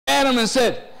Adam and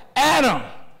said, Adam,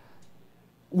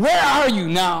 where are you?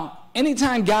 Now,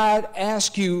 anytime God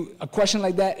asks you a question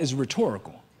like that is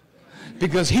rhetorical,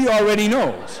 because he already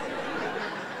knows.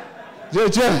 You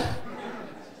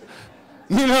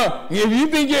know, if you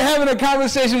think you're having a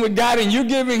conversation with God and you're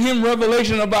giving him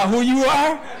revelation about who you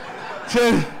are,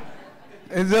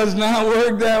 it does not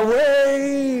work that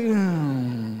way.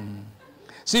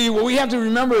 See, what we have to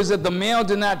remember is that the male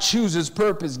did not choose his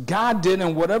purpose. God did,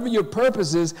 and whatever your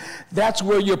purpose is, that's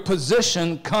where your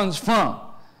position comes from.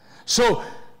 So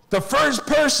the first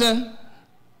person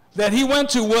that he went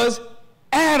to was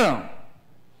Adam.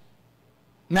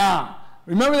 Now,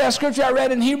 remember that scripture I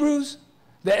read in Hebrews?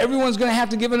 That everyone's going to have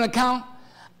to give an account?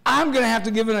 I'm going to have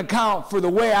to give an account for the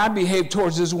way I behave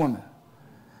towards this woman.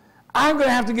 I'm going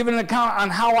to have to give an account on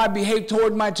how I behave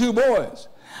toward my 2 boys.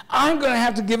 I'm going to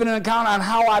have to give an account on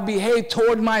how I behave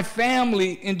toward my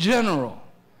family in general.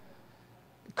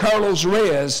 Carlos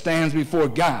Reyes stands before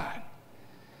God.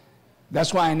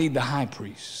 That's why I need the high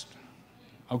priest.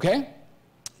 Okay?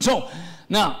 So,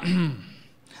 now,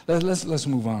 let's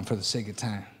move on for the sake of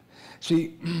time.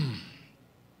 See,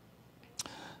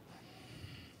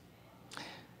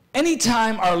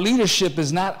 anytime our leadership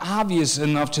is not obvious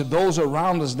enough to those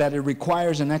around us that it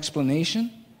requires an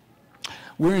explanation,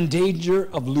 we're in danger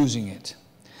of losing it.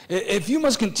 If you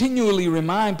must continually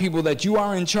remind people that you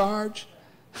are in charge,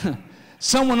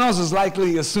 someone else is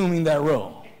likely assuming that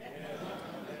role.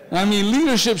 I mean,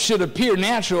 leadership should appear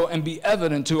natural and be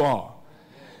evident to all.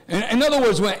 In other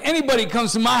words, when anybody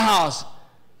comes to my house,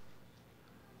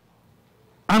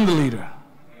 I'm the leader.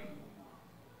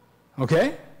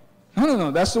 Okay?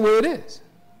 No, that's the way it is.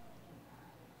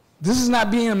 This is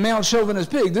not being a male chauvinist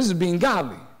pig. This is being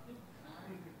godly.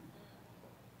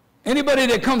 Anybody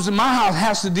that comes to my house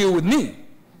has to deal with me,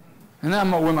 and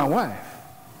I'm with my wife.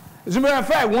 As a matter of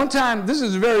fact, one time, this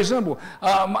is very simple.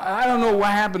 I don't know what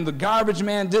happened. The garbage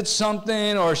man did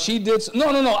something, or she did.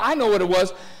 No, I know what it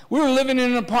was. We were living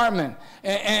in an apartment,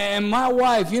 and my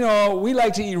wife, you know, we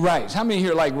like to eat rice. How many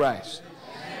here like rice?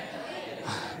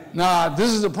 Now,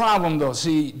 this is a problem, though.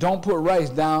 See, don't put rice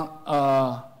down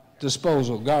garbage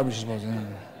disposal.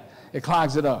 It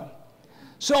clogs it up.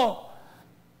 So,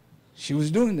 she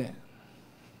was doing that.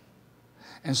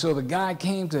 And so the guy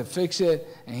came to fix it,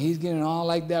 and he's getting all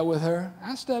like that with her.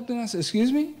 I stepped in and I said,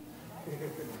 excuse me?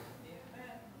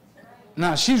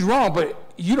 Now, she's wrong,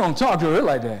 but you don't talk to her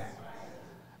like that.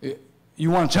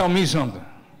 You want to tell me something.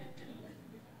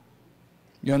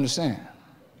 You understand?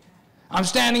 I'm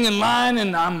standing in line,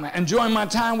 and I'm enjoying my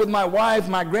time with my wife,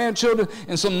 my grandchildren,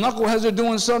 and some knuckleheads are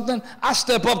doing something. I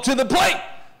step up to the plate.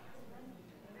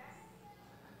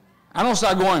 I don't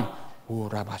start going,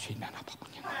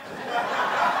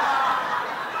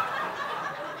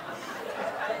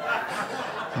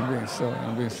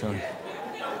 I'm being silly.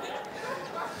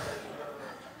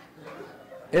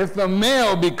 If the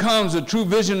male becomes a true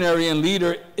visionary and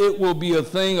leader, it will be a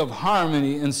thing of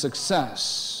harmony and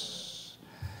success.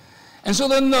 And so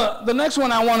then the next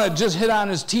one I want to just hit on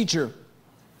is teacher.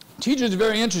 Teacher is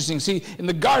very interesting. See, in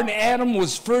the garden, Adam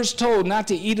was first told not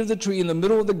to eat of the tree in the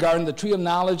middle of the garden, the tree of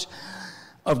knowledge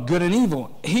of good and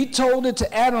evil. He told it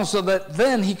to Adam so that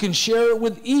then he can share it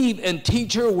with Eve and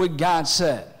teach her what God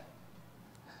said.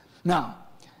 Now,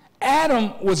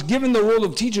 Adam was given the role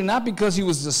of teacher not because he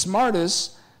was the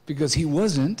smartest, because he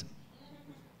wasn't,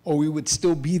 or we would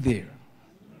still be there,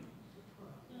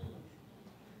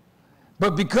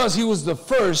 but because he was the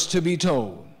first to be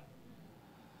told.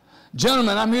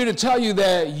 Gentlemen, I'm here to tell you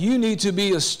that you need to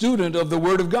be a student of the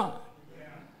Word of God.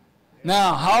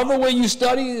 Now, however way you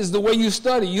study is the way you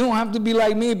study. You don't have to be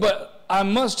like me, but I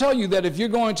must tell you that if you're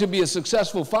going to be a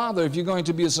successful father, if you're going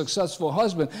to be a successful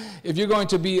husband, if you're going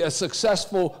to be a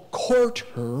successful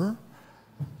courter,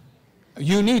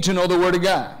 you need to know the Word of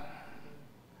God.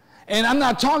 And I'm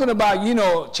not talking about, you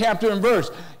know, chapter and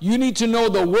verse. You need to know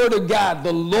the Word of God,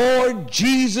 the Lord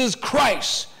Jesus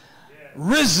Christ,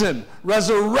 risen,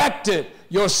 resurrected,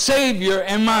 your Savior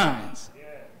and mine.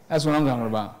 That's what I'm talking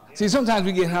about. See, sometimes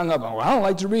we get hung up on, well, I don't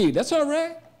like to read. That's all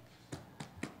right.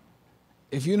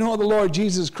 If you know the Lord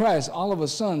Jesus Christ, all of a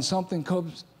sudden something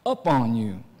comes up on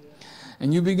you.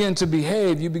 And you begin to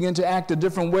behave, you begin to act a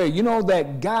different way. You know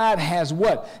that God has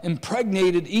what?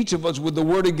 Impregnated each of us with the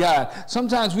Word of God.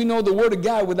 Sometimes we know the Word of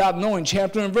God without knowing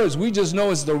chapter and verse. We just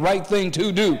know it's the right thing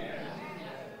to do.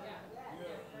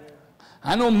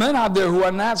 I know men out there who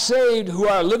are not saved, who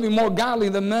are living more godly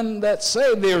than men that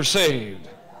say they're saved.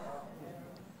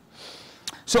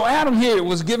 So Adam here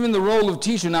was given the role of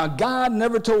teacher. Now, God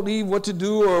never told Eve what to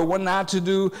do or what not to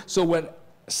do. So when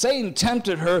Satan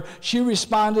tempted her, she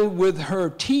responded with her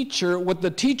teacher, what the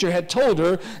teacher had told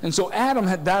her. And so Adam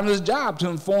had done his job to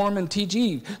inform and teach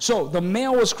Eve. So the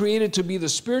male was created to be the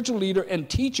spiritual leader and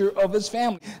teacher of his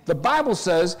family. The Bible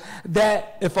says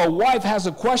that if a wife has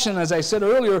a question, as I said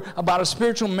earlier, about a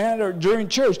spiritual matter during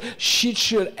church, she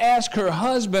should ask her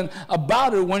husband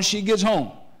about it when she gets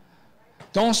home.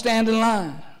 Don't stand in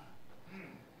line.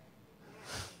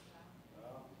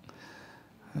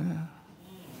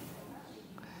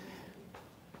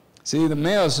 See, the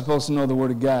male is supposed to know the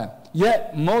Word of God.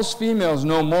 Yet, most females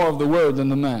know more of the Word than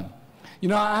the men. You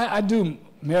know, I do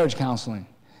marriage counseling.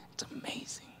 It's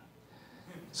amazing.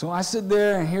 So I sit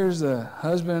there, and here's the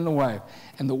husband and the wife.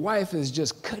 And the wife is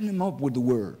just cutting him up with the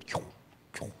Word.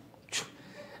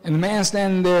 And the man's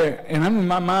standing there, and I'm in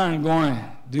my mind going,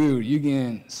 dude, you're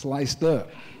getting sliced up.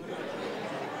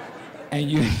 And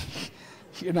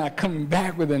you're not coming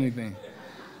back with anything.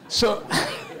 So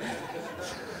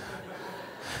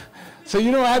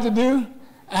you know what I have to do?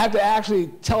 I have to actually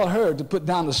tell her to put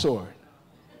down the sword.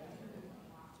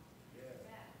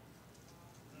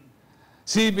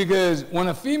 See, because when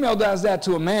a female does that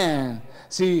to a man,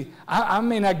 see, I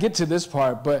may not get to this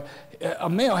part, but a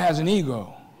male has an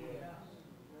ego.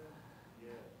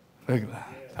 Look,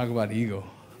 talk about ego.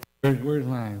 Where's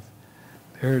mine?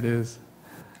 There it is.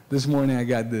 This morning I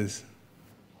got this.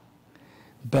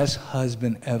 Best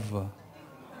husband ever.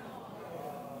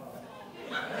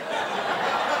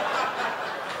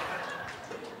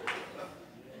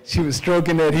 She was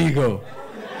stroking that ego.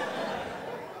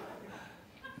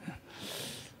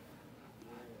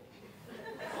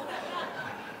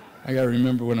 I got to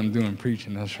remember what I'm doing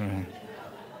preaching, that's right.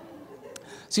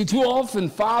 See, too often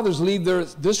fathers leave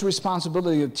this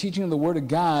responsibility of teaching the Word of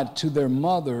God to their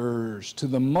mothers, to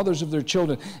the mothers of their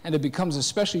children, and it becomes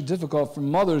especially difficult for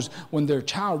mothers when their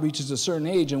child reaches a certain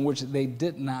age in which they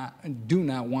do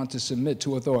not want to submit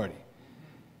to authority.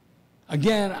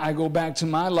 Again, I go back to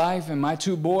my life and my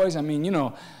two boys. I mean, you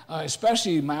know,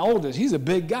 especially my oldest, he's a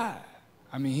big guy.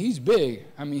 I mean, he's big.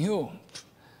 I mean, he'll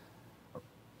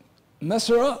mess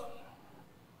her up.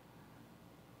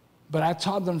 But I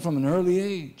taught them from an early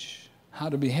age how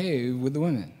to behave with the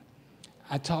women.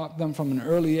 I taught them from an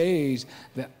early age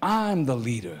that I'm the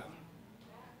leader.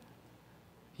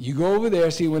 You go over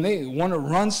there, see, when they want to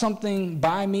run something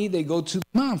by me, they go to the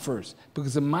mom first,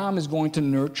 because the mom is going to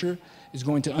nurture, is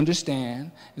going to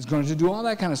understand, is going to do all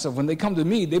that kind of stuff. When they come to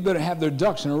me, they better have their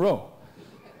ducks in a row.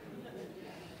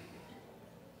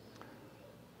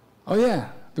 Oh, yeah,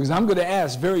 because I'm going to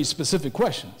ask very specific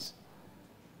questions.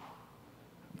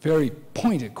 Very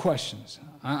pointed questions.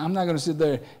 I'm not going to sit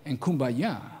there and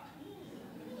kumbaya.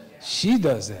 She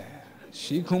does that.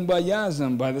 She kumbayas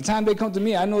them. By the time they come to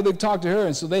me, I know they've talked to her,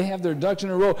 and so they have their ducks in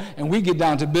a row, and we get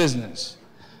down to business.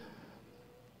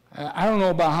 I don't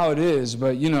know about how it is,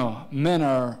 but, you know, men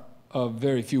are of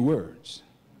very few words.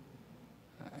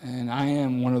 And I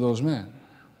am one of those men.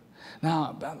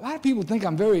 Now, a lot of people think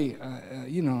I'm very,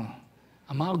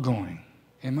 I'm outgoing.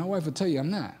 And my wife will tell you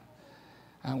I'm not.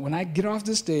 When I get off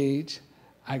the stage,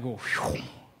 I go, whew,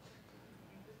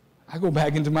 I go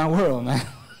back into my world, man.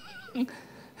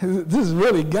 This is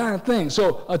really God thing.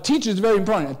 So a teacher is very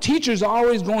important. A teacher is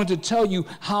always going to tell you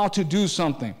how to do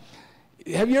something.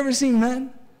 Have you ever seen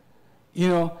men? You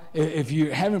know, if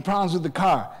you're having problems with the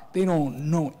car, they don't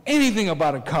know anything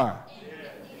about a car.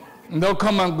 And they'll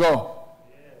come and go.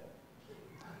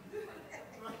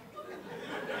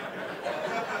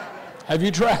 Have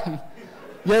you tried?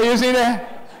 Yeah, you see that?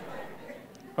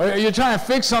 Or you're trying to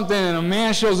fix something and a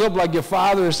man shows up like your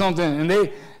father or something and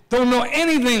they don't know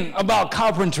anything about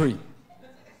carpentry.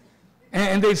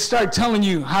 And they start telling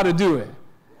you how to do it.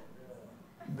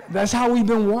 That's how we've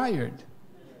been wired.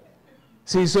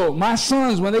 See, so my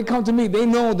sons, when they come to me, they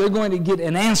know they're going to get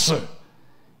an answer.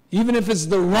 Even if it's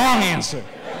the wrong answer,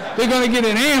 they're going to get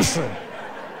an answer.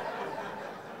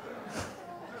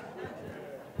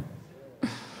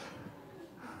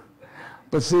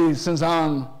 But see, since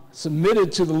I'm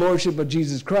submitted to the Lordship of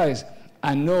Jesus Christ,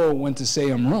 I know when to say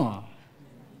I'm wrong.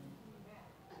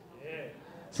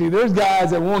 See, there's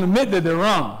guys that won't admit that they're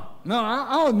wrong. No,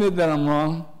 I'll admit that I'm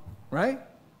wrong, right?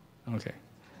 Okay.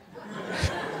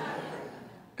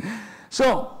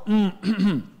 So,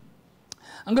 I'm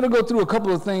going to go through a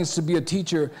couple of things to be a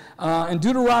teacher. In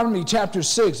Deuteronomy chapter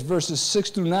 6, verses 6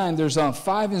 through 9, there's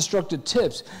 5 instructed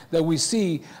tips that we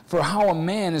see for how a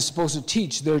man is supposed to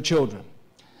teach their children.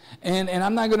 And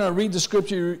I'm not going to read the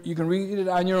scripture. You can read it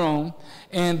on your own.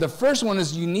 And the first one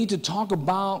is you need to talk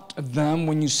about them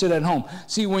when you sit at home.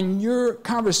 See, when your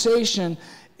conversation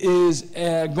is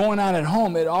going on at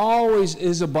home, it always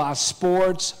is about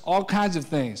sports, all kinds of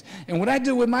things. And what I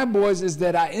do with my boys is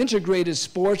that I integrated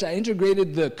sports, I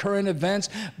integrated the current events,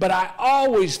 but I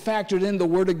always factored in the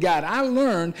Word of God. I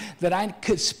learned that I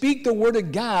could speak the Word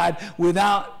of God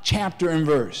without chapter and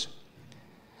verse.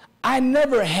 I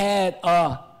never had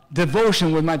a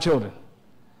devotion with my children,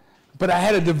 but I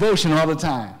had a devotion all the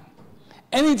time.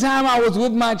 Anytime I was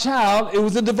with my child, it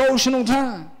was a devotional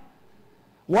time.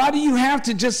 Why do you have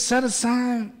to just set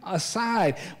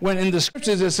aside when in the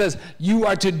scriptures it says you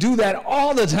are to do that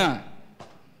all the time?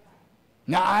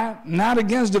 Now, I'm not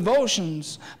against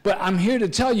devotions, but I'm here to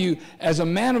tell you, as a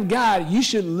man of God, you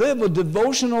should live a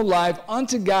devotional life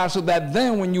unto God so that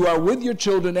then when you are with your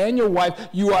children and your wife,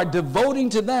 you are devoting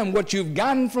to them what you've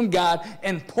gotten from God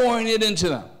and pouring it into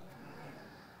them.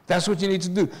 That's what you need to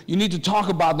do. You need to talk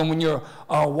about them when you're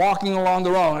walking along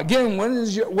the road. Again, what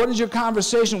is your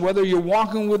conversation, whether you're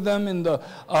walking with them in the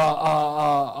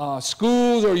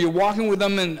schools or you're walking with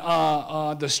them in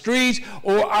the streets,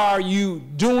 or are you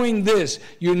doing this?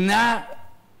 You're not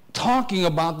talking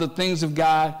about the things of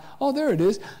God. Oh, there it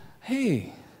is.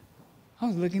 Hey, I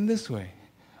was looking this way.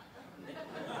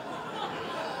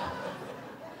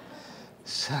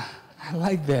 So, I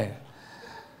like that.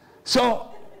 So,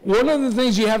 one of the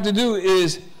things you have to do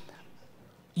is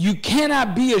you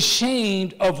cannot be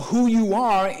ashamed of who you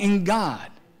are in God.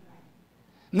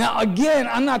 Now, again,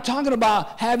 I'm not talking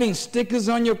about having stickers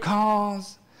on your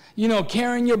cars,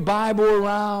 carrying your Bible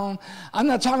around. I'm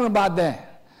not talking about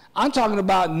that. I'm talking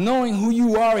about knowing who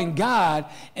you are in God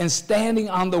and standing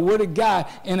on the Word of God.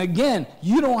 And again,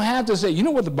 you don't have to say, you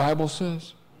know what the Bible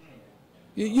says?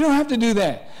 You don't have to do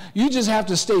that. You just have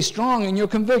to stay strong in your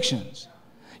convictions.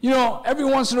 Every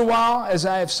once in a while, as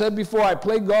I have said before, I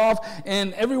play golf,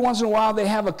 and every once in a while they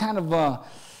have a kind of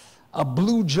a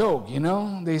blue joke,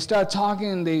 They start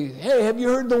talking, and hey, have you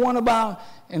heard the one about,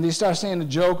 and they start saying a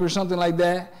joke or something like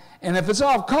that. And if it's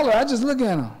off color, I just look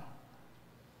at them.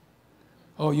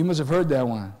 Oh, you must have heard that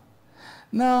one.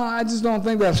 No, I just don't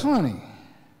think that's funny.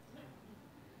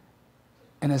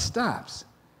 And it stops.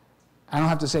 I don't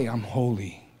have to say, I'm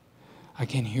holy. I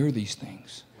can't hear these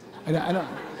things. I don't.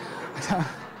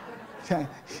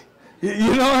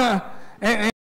 And